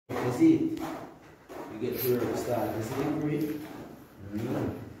You see it? You get to work start. You see it, Brie?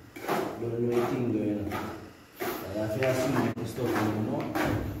 Don't know anything going on. And if you see the stuff you know,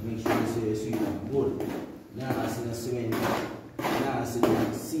 make sure you see it good. Now I see the cement. Now I see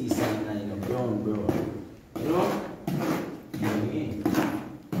the seaside line, the brown. You know?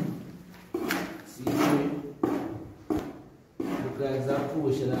 See it? Look like that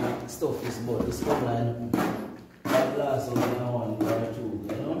portion of stuff is about the stuff line. That last one or two,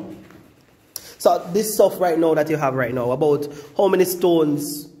 you know? So this stuff right now that you have right now, about how many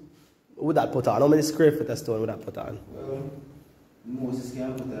stones would that put on? How many square feet of stone would that put on? Well, Moses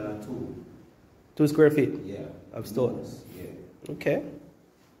can put 2. 2 square feet? Yeah. Of stones? Yeah. Okay.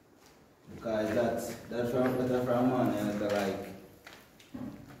 Because that's from man and like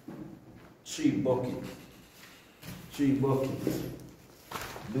 3 buckets. 3 buckets.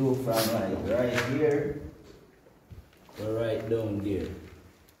 Do from like right here to right down there.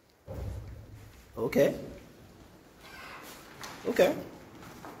 Okay. Okay.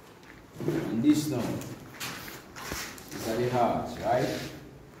 And this now is at the heart, right?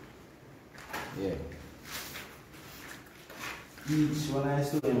 Yeah. Each one I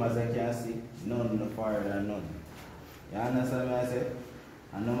saw them as I can see, none no farther than none. You understand what I say?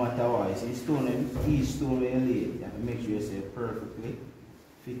 And no matter what, you see stone them, each stone you lay, you have to make sure you say perfectly,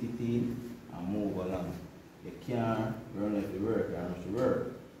 fit it in and move along. You can't run if you work or if you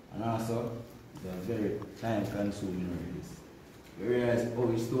work. And also, it's a very time consuming release. You realize how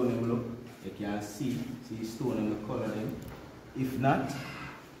you stone them look, you can see stone them, the color them. If not,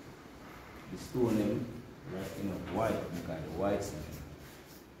 the stone them right, white, because the white cement.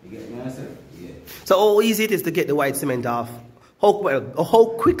 You get me answer? Yeah. So how easy it is to get the white cement off?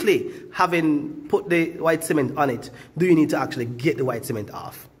 How quickly, having put the white cement on it, do you need to actually get the white cement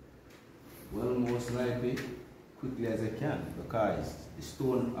off? Well, most likely, quickly as I can, because the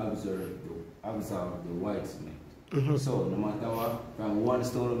stone absorb the white cement. So no matter what, from one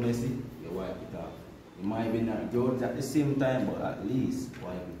stone messy, you wipe it off. It might be not good at the same time, but at least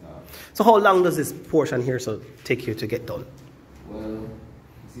wipe it off. So how long does this portion here take you to get done? Well,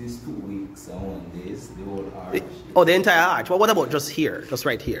 this is 2 weeks and 1 day, the whole arch. Oh, the entire arch. Well, what about just here, just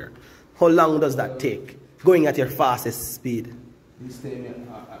right here? How long does that take, going at your fastest speed? This time,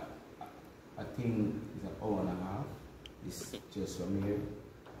 I think it's an hour and a half. It's just from here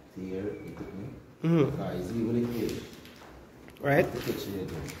to here, it took me. Because it's even a pitch. Right? The pitch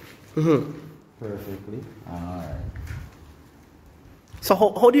perfectly. Alright. So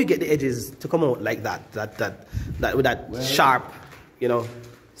how do you get the edges to come out like that? That with that sharp,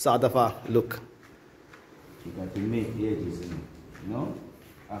 sort of a look? You got to make the edges,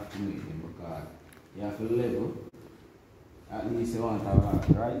 have to make them because you have to level. At least you want to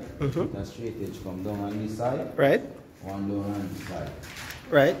have right? That straight edge come down on this side. Right. One down on this side.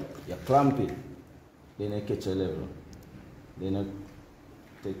 Right. You clamp it. Then you catch a level. Then you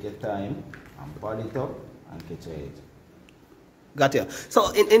take your time and pad it up and catch a edge. Got you.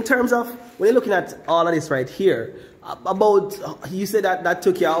 So in terms of, when you're looking at all of this right here, you said that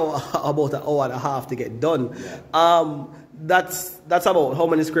took you about an hour and a half to get done. Yeah. That's about, how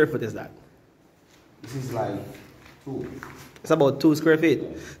many square feet is that? This is like 2. It's about 2 square feet.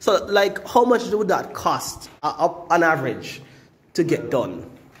 Yeah. So like, how much would that cost on average to get done?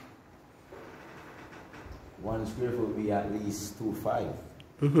 1 square foot would be at least 2.5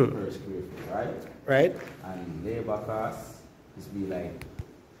 per square foot, right? Right. And labor costs is be like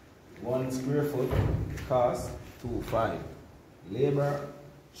 1 square foot cost 2.5. Labor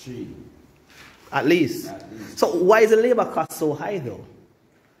 3. At least. So why is the labor cost so high though?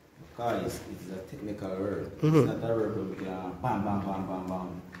 Because it's a technical work. It's not a work where we can bam, bam, bam, bam,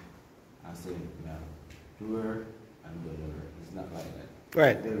 bam. And say, do work and do the work. It's not like that.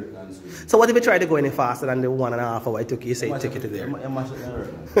 Right. So what if you try to go any faster than the 1.5 hour it took you? Say it took you to there.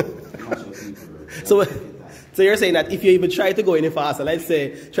 So you're saying that if you even try to go any faster, let's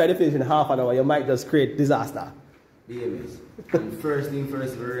say try to finish in half an hour, you might just create disaster. Yes. And first thing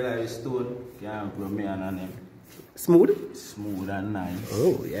first, we realize stone can put me on them. Smooth? Smooth and nice.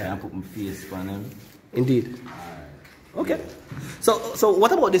 Oh yeah. Can put my face on them. Indeed. Alright. Okay. So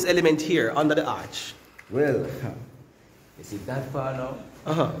what about this element here under the arch? Well, you see that far now?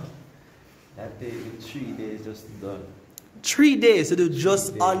 That take me 3 days just done. 3 days to do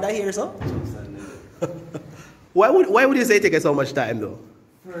just under here, so? Just under. Why would you say it takes so much time though?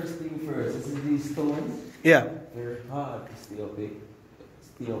 First thing first, this is these stones. Yeah. Very hard to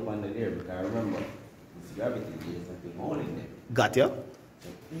stay up under there because remember, it's gravity there, there's nothing holding them. Got you. So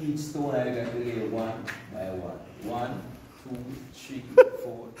each stone I got to lay 1 by 1. 1, 2, 3,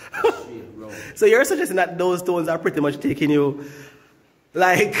 4, straight row. So you're suggesting that those stones are pretty much taking you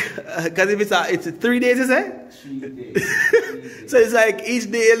Like, because if it's 3 days, you say? 3 days. So it's like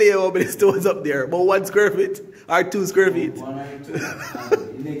each day you lay how many stones up there, but 1 square feet or 2 square feet. 1 or 2.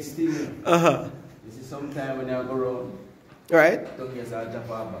 And the next thing, you see, sometime when I go around, right? don't get a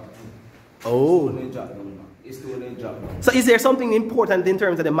drop back. Oh. It's still in drop down. So is there something important in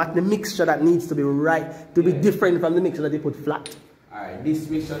terms of the mixture that needs to be right, to be different from the mixture that they put flat? Alright, this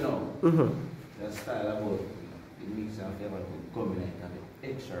mixture now, the style about the mixture of flavor to come in and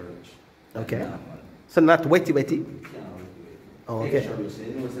extra rich. Okay. So not wetty. Yeah, wetty. Oh, okay. Extra rich.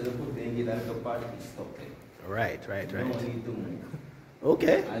 You know, so they put the get a little part, it's stuck there. Right. You don't need to move.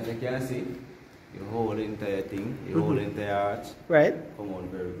 Okay. As you can see, the whole entire thing, the whole entire arch, right, come out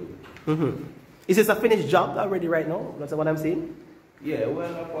very good. Is this a finished job already right now? That's what I'm saying? Yeah,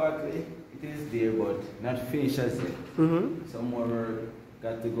 well, partly it is there, but not finished as yet. Some more work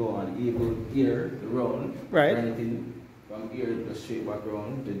got to go on, even here, around, right? Anything from here to straight back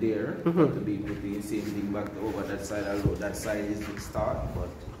around to there, to be put the same thing back over that side. Although that side is the start, but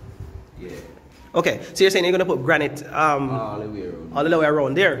yeah. Okay, so you're saying you're gonna put granite all the way around. All the way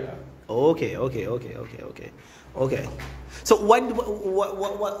around there? Yeah. Okay. So what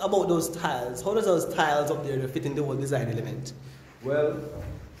about those tiles? How does those tiles up there fit in the whole design element? Well,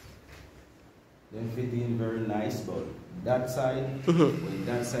 they fit in very nice, but that side, when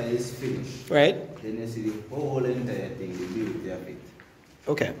that side is finished, right? then you see the whole entire thing, the beauty of it.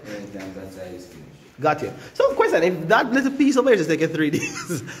 Okay. Every time that side is finished. Got you. So question, if that little piece over here is taking 3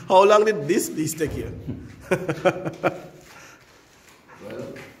 days, how long did this piece take you?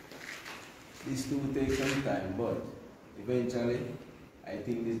 Well, this too takes some time, but eventually, I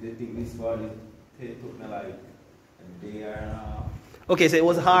think this one took me like a day or a half. Okay, so it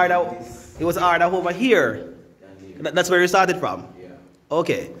was harder. It was harder over here. That's where you started from. Yeah.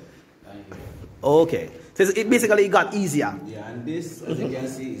 Okay. Okay. So it basically got easier. Yeah, and this, as you can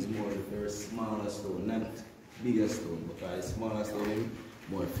see, is more very smaller stone, not bigger stone. Because smaller stone,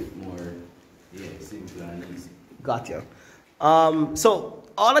 more simple and easy. Got you. So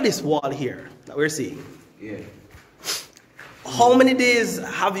all of this wall here that we're seeing. Yeah. How many days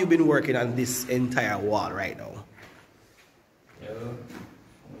have you been working on this entire wall right now? Well,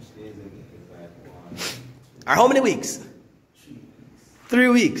 how much days again? Like 1, 2, Or how many weeks? 3 weeks. 3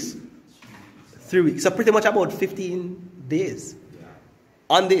 weeks. 3 weeks. So pretty much about 15 days. Yeah.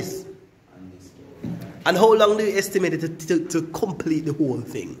 On this. On this wall. And how long do you estimate it to complete the whole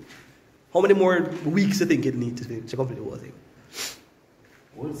thing? How many more weeks do you think it needs to complete the whole thing?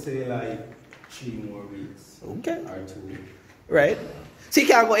 I would say like 3 more weeks. Okay. Or 2 weeks. Right. So you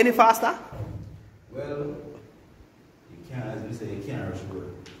can't go any faster? Well, you can't, as we say, you can't rush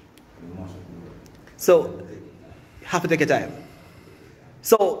work. You must work. So you have to take your time.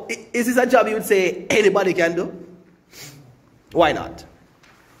 So is this a job you would say anybody can do? Why not?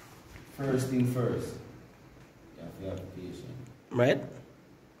 First thing first, you have to have patience. Right. And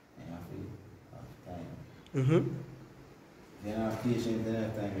you have to have time. Then have patience, then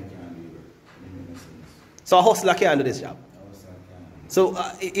have time, you can't do work. It makes sense. So a hustler can do this job. So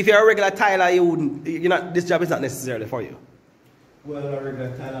if you're a regular tiler, you're not. This job is not necessarily for you. Well, a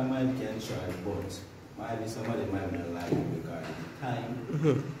regular tiler might can try, but maybe somebody might not like it because the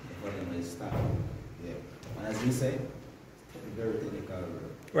time for them to start. Yeah. And as we say, it's very technical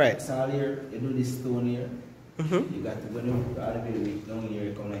work. Right. It's all here, you do this stone here. You got to, when you all the way down here,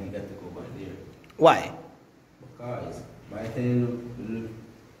 you come like you got to go back there. Why? Because by the time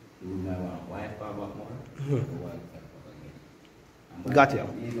you might want to wipe back more, or wipe back again. And Got you.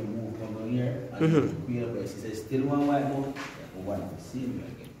 You can move from down here and clear place. He says, still one white more, you want to see me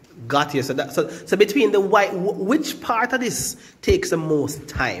again. Got you. So between the white, which part of this takes the most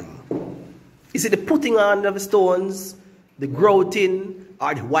time? Is it the putting on of the stones, the grouting,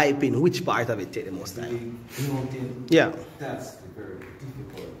 or the wiping? Which part of it takes the most time? The grouting, yeah. That's the very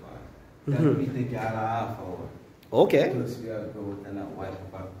difficult part. That will take a half hour. Okay. Because we have growth and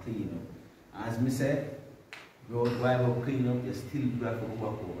wipe up, clean up. As me said, growth, wipe up, clean up, you still have to go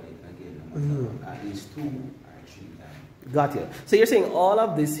back over it again. At least 2 or 3 times. Got you. So you're saying all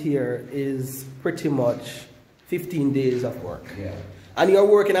of this here is pretty much 15 days of work. Yeah. And you're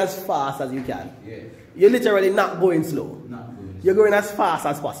working as fast as you can. Yeah. You're literally not going slow. Not going slow. You're going as fast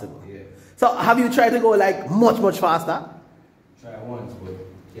as possible. Yeah. So have you tried to go like much faster? Try once, but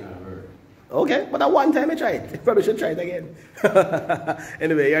can't hurt. Okay, but at one time I tried. You probably should try it again.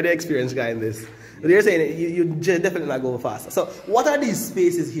 Anyway, you're the experienced guy in this. But you're saying you definitely not go faster. So what are these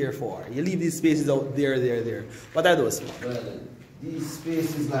spaces here for? You leave these spaces out there. What are those for? Well, these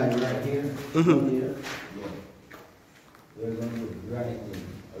spaces like right here, down here, yeah. We're going to put right in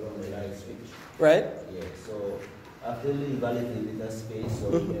along the light switch. Right? Yeah, so After leave a little bit of space, so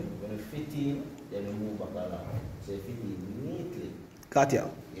when you fit in, then you move back around. So you fit in neatly. Got you.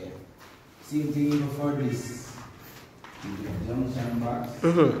 Yeah. Same thing even for this. The junction box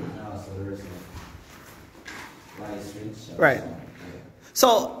Mm-hmm. and also the rest of light switch. Right. Yeah.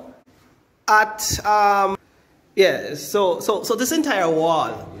 So at so this entire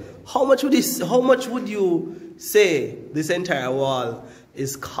wall, how much would you say this entire wall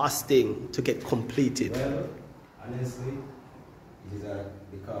is costing to get completed? Well, honestly, it is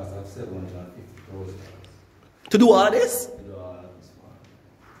at the cost of $750,000. To do all of this? To do all of this one.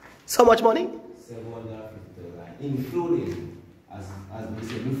 So much money? $750,000, including, as we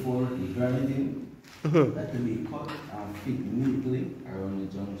said before, the granite that can be cut and fit neatly around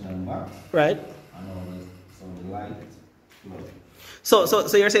the junction box. Right. And all the some light. So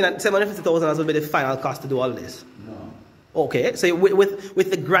you're saying that $750,000 will be the final cost to do all this? No. Okay, so with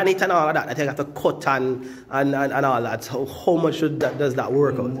the granite and all of that, I think I have to cut and all that. So how much does that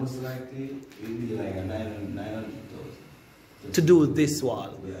work out? Most likely, it will be like a 900,000. To do this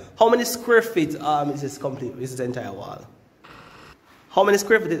wall? Yeah. How many square feet is this complete? Is this entire wall? How many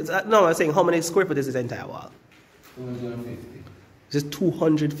square feet? No, I'm saying how many square feet is this entire wall? 250. Is it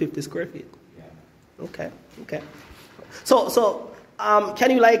 250 square feet? Yeah. Okay. So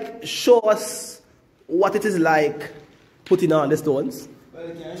can you like show us what it is like putting on the stones? Well,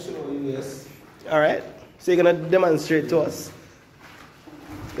 I can show you, yes. All right. So you're gonna demonstrate to us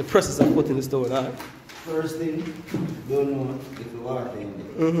the process of putting the stone on. First thing, don't know if the water in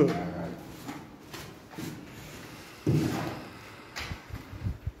there. Mm-hmm. All right.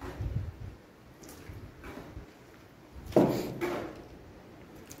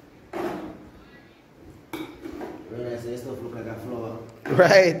 Realize this stuff look like a flower.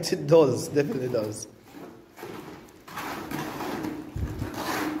 Right, it does, definitely does.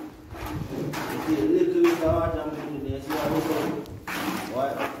 You see a little bit of water I'm putting there. See how it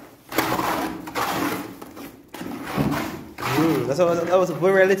what? That was a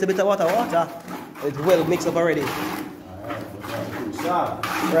very little bit of water. It's well mixed up already. Alright, but that's too soft.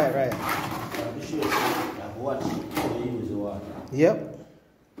 Right. Be sure you watch how you use the water. Yep.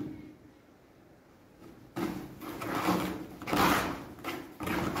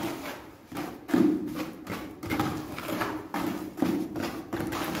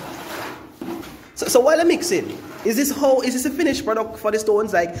 So while I'm mixing, is this a finished product for the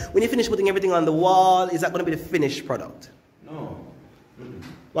stones? Like when you finish putting everything on the wall, is that going to be the finished product? No.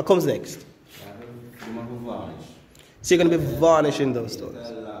 What comes next? You have to varnish. So you're going to be varnishing those stones. That's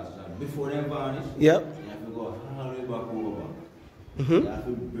the last job. Before they varnish, Yep. you have to go all the way back over. Mm-hmm. You have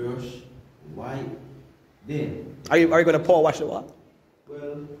to brush white. Then. Are you going to power wash the wall?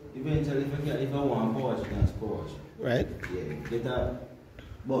 Well, eventually, if I want to wash, you can wash. Right. Yeah. Get that.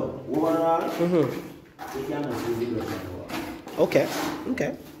 But overall, Mm-hmm. you cannot see the brush on the wall. Okay.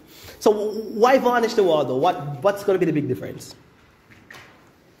 So why varnish the wall though? What's going to be the big difference?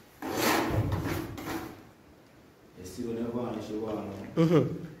 You see when you varnish the wall, Mm-hmm.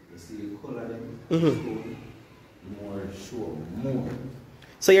 you see the color then more sure, more.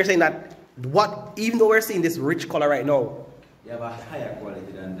 So you're saying that even though we're seeing this rich color right now, You have a higher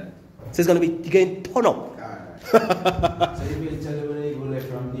quality than that. so it's going to be getting torn up. So eventually when you go left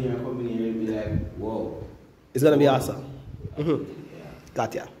from there and come in here, you'll be like, whoa. It's going to be awesome. Mm-hmm. Yeah.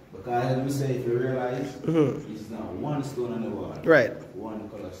 Gotcha. Because as we say, if you realize, it's not one stone on the wall. Right. One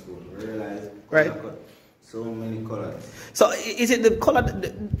color stone. You realize, Right. so many colors. So is it the color?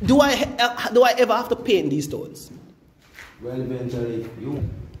 Do I ever have to paint these stones? Well, eventually, you.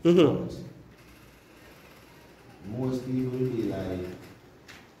 Most people will be like,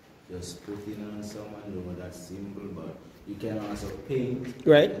 just putting on someone, that's simple, but you can also paint.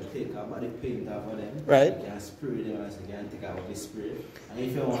 Right. You can take out the paint off of them. Right. You can spray them, and you can take out the spray. And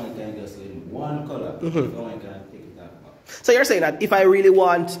if you want, you can just in one color. If you want, you can take it off. So you're saying that if I really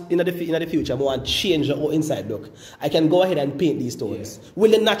want, in the future, I want to change the whole inside look, I can go ahead and paint these stones. Yeah.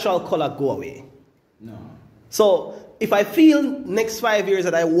 Will the natural color go away? No. So if I feel next 5 years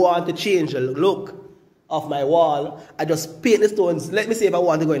that I want to change the look of my wall, I just paint the stones. Let me say if I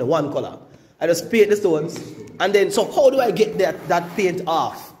want to go in one color. I just paint the stones. And then, so how do I get that paint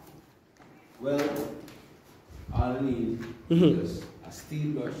off? Well, all I need is a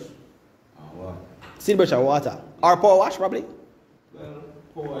steel brush and water. Steel brush and water. Or power wash, probably? Well,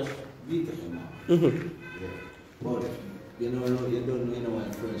 power wash, beautiful now. Yeah. But, you don't know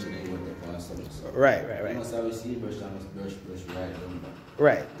what French and what the power stuff. So Right. You must have a steel brush and brush right down there.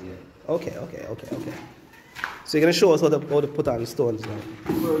 Right. Yeah. Okay. So you're going to show us how to put on stones now.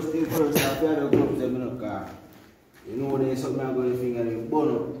 First thing first, after the gloves, them in the car. You know there's something I'm going to finger in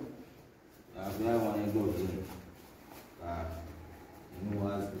bone up. After I want to go to You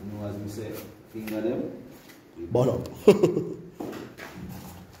know as we say, finger them. Bono. This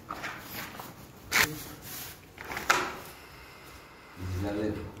is a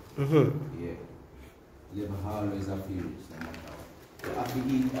level. Yeah. Level always a fuse, no matter what. You have to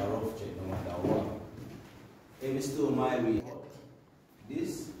eat a rough check, no matter what. Every stone my way. This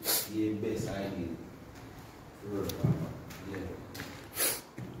is the best idea. Yeah.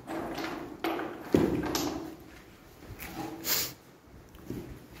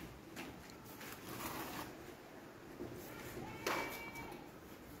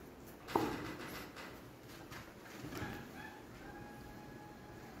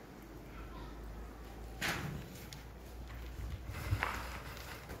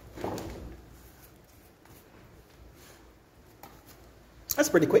 That's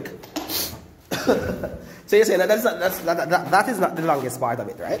pretty quick. So you're saying that that is not the longest part of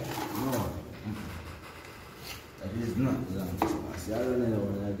it, right? No. That is not the longest part. See, I don't know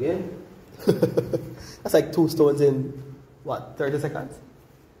one again. That's like 2 stones in, what, 30 seconds?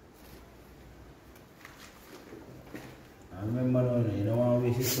 I remember now, you don't want to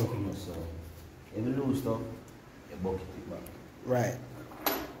waste your stuff in yourself. If you lose stuff, you bucket it back. Right.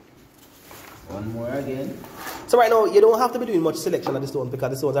 One more again. So right now, you don't have to be doing much selection of the stones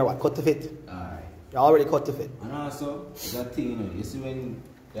because the stones are what? Cut to fit? Alright. You're already cut to fit. And also, that thing, you know, you see when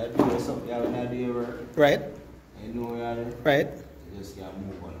you're doing something, you're going to do your work. Right. You know where you're there. Right. You just can't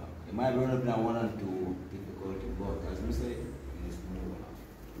move on. You might run up down 1 and 2 difficulty, but as we say, you just move on.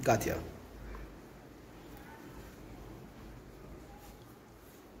 Gotcha.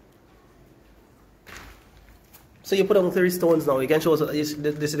 So you put on 3 stones now. You can show us, this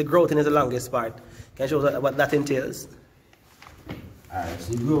is the grouting is the longest part. Can you show us what that entails? Alright,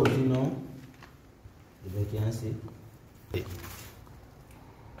 so growth, you know, if you can see. Yeah.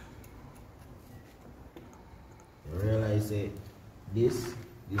 You realize that this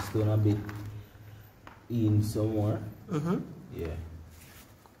stone a bit in somewhere. Yeah.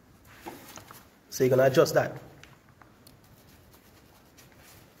 So you're gonna adjust that.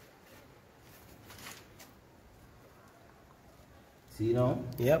 See now?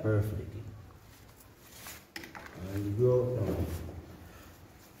 Yep. Perfectly. And you go now.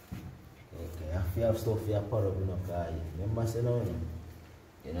 Okay, if you have stuff you put up enough guy. Remember say now,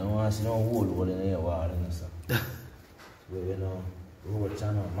 you know want to see no hole what in your wall and stuff. So you know, road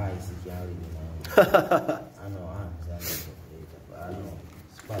channel mice you can't really know. I know hands and stuff later, but I know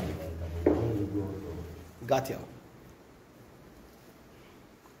spot like that. When you go to Got you.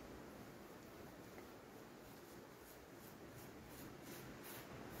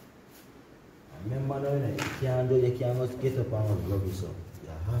 remember now, you can't get up and grab it so. You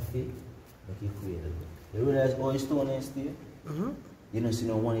have to make it clear. You realize all stone is still? You don't see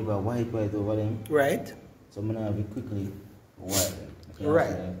no one even white over them. Right. So I'm gonna have it quickly white them.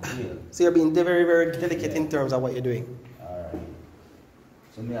 Right. So you're being very, very delicate in terms of what you're doing. Alright.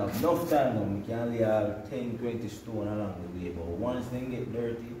 So we have enough time now, we can only have 10, 20 stone along the way, but once they get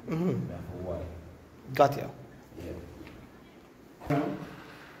dirty, we have to white. Got you. Yeah.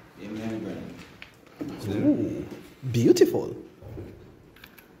 Amen. Ooh, beautiful.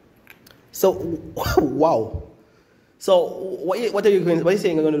 So, wow. So, what are you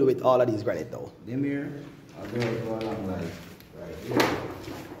saying you're going to do with all of these granite now? Them here, I'll go along like right here.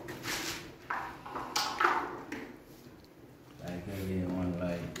 Like again, one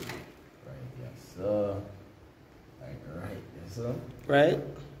like right here, so like right there, so. Right?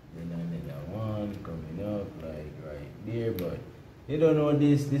 Then another one coming up like right there, but you don't know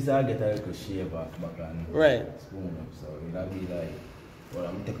this I'll get a little shape back and right. Spoon up, so it'll be like, well,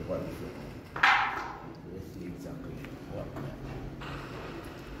 I'm taking part of it. Let's see exactly what.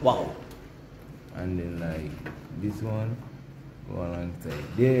 Wow. And then like this one, go alongside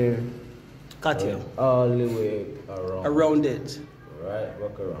there. Got you. All the way around. Around it. Right,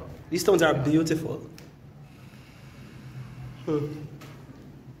 walk around. These stones are beautiful.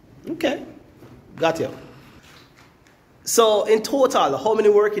 Okay. Got you. So in total, how many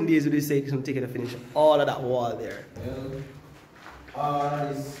working days would you say it's going to take to finish all of that wall there? Well, all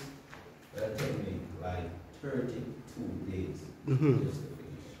of this will take me like 32 days just to finish.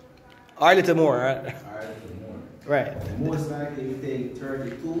 Or a little more, right? Or a little more. Right. And most likely you take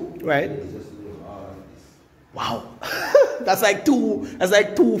 32 right. days just to do all of this. Wow. That's like two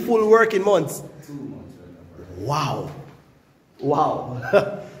full working months. 2 months right now. Wow. Wow.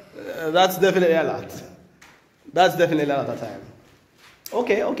 That's definitely a lot. That's definitely a lot of time.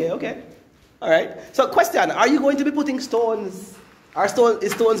 Okay. All right. So question, are you going to be putting stones?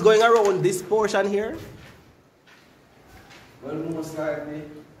 Is stones going around this portion here? Well, most likely,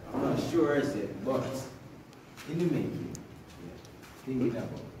 I'm not sure is it, but in the making. thinking about.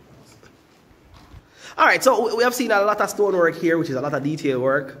 All right, so we have seen a lot of stonework here, which is a lot of detail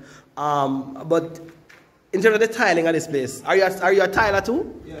work. But in terms of the tiling of this place, are you a tiler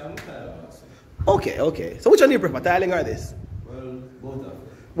too? Yeah, I'm a tiler also. Okay. So which one do you prefer, tiling or this? Well, both of them.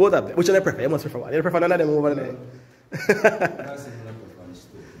 Both of them. Which one do you prefer? You must prefer one. You prefer none of them over there. That's the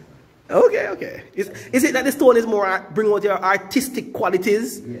stone. Okay. Is it that the stone is more bring out your artistic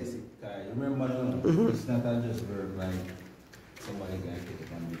qualities? Yes. Remember, it's not just work like somebody can take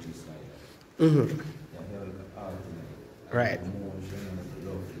it and just like that. Right.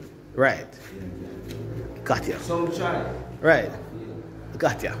 Right. Got you. Some try. Right.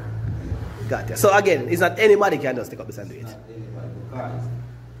 Got you. So again, it's not anybody can just take up this and do it. Not anybody, because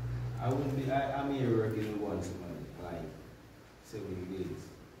I wouldn't be. I'm here working once a month, like 7 days.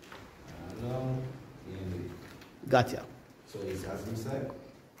 No, Got you. so it's as we said.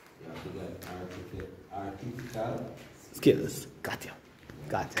 You have to get artificial Skills. Got you.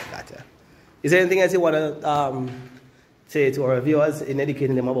 Is there anything else you want to say to our viewers in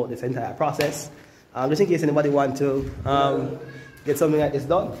educating them about this entire process? Just in case anybody want to get something like this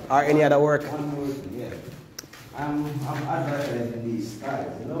done or any other work. One more thing, yeah. I'm advertising these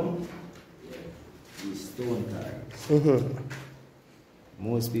tiles, you know? Yeah. These stone tiles.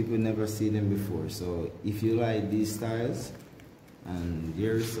 Most people never see them before. So if you like these tiles, and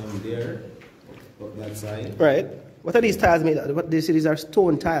there's some there, up that side. Right. What are these tiles made of? What these are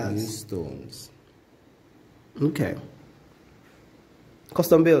stone tiles. These stones. Okay.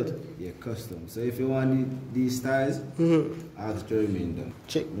 Custom build. Yeah, custom. So if you want these tiles, ask Jermaine.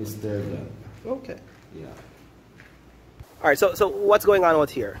 Check. Mr. Dunn. Okay. Yeah. All right. So what's going on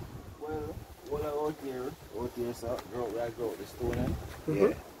out here? Well, what out here, so I grow the stone.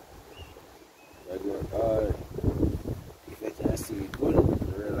 Yeah. I grow. If I can see it good,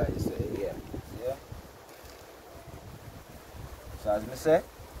 you realize, yeah. So as I say,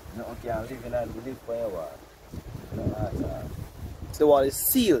 no one can live in and live for a while. No, So the wall is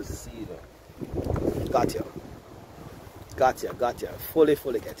sealed. Got you. Fully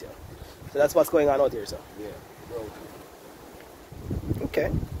get you. So that's what's going on out here, sir. Yeah. Okay.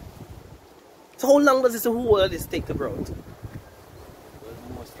 So how long does this whole of this take to grow? Well,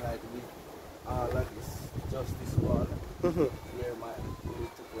 most likely, like this, just this wall. Here, it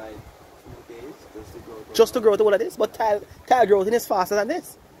took like 2 days just to grow. Just to grow to all of this? But tile growing is faster than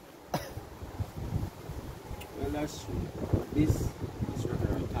this. Well, that's true. This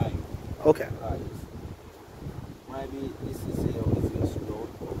requires time. Okay. Maybe this is it's just road,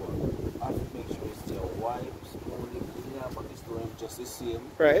 but I have to make sure it's still white, smoothly clean, but it's doing just the same.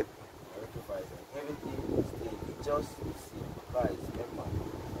 Right. Everything is just the same. Guys, remember,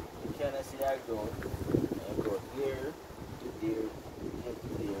 you cannot see that ground. And go here to there, here to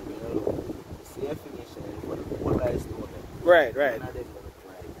there. You know, see a finish and for the whole life stone. Right.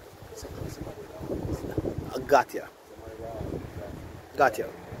 Got you. Make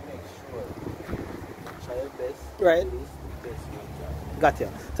sure. Try your best. Right. Got you.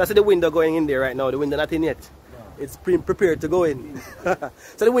 So I see the window going in there right now. The window not in yet. No. It's prepared to go in.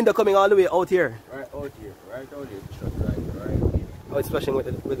 So the window coming all the way out here. Right out here. Right here. Oh, it's flushing with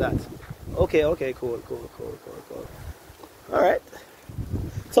that. Okay. Cool. All right.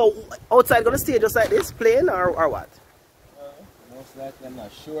 So outside gonna stay just like this, plain or what? Most likely, I'm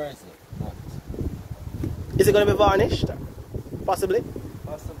not sure, is it? But is it gonna be varnished? Possibly.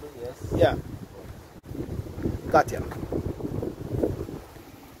 Yes. Yeah. Got you.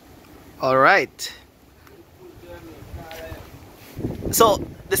 All right. So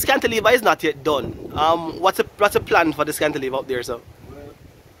the cantilever is not yet done. What's a plan for the cantilever up there, sir? Well,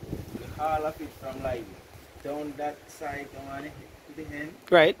 the all of it from like down that side on to the end.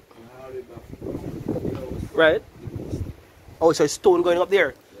 Right. And all the way back to the house. Right. Oh, so it's stone going up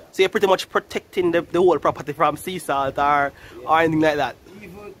there. Yeah. So you're pretty much protecting the whole property from sea salt or anything like that.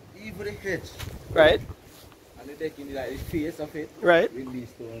 Even the hedge. Right. And they're taking like the face of it. Right. With these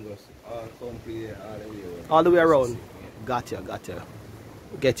stone goes all completely all the way around. All the way around. Gotcha.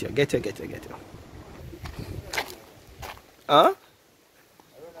 Get you. Huh?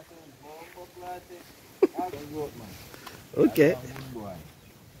 Okay.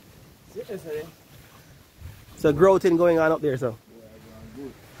 So growthing going on up there, so.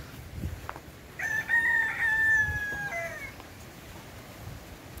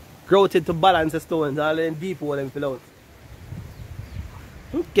 Growthing to balance the stones, all in deep hole and fill out.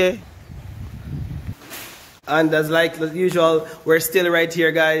 Okay. And as usual, we're still right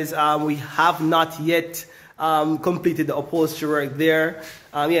here, guys. We have not yet completed the upholstery work there.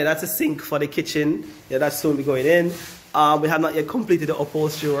 Yeah, that's a sink for the kitchen. Yeah, that's soon be going in. We have not yet completed the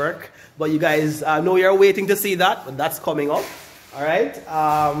upholstery work, but you guys know you're waiting to see that, but that's coming up. All right.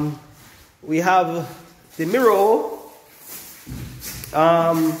 We have the mirror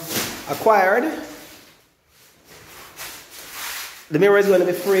acquired. The mirror is going to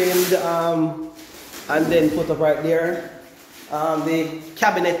be framed and then put up right there. The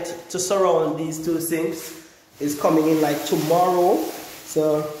cabinet to surround these two sinks is coming in like tomorrow.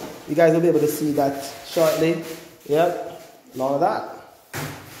 So you guys will be able to see that shortly. Yep, and all of that.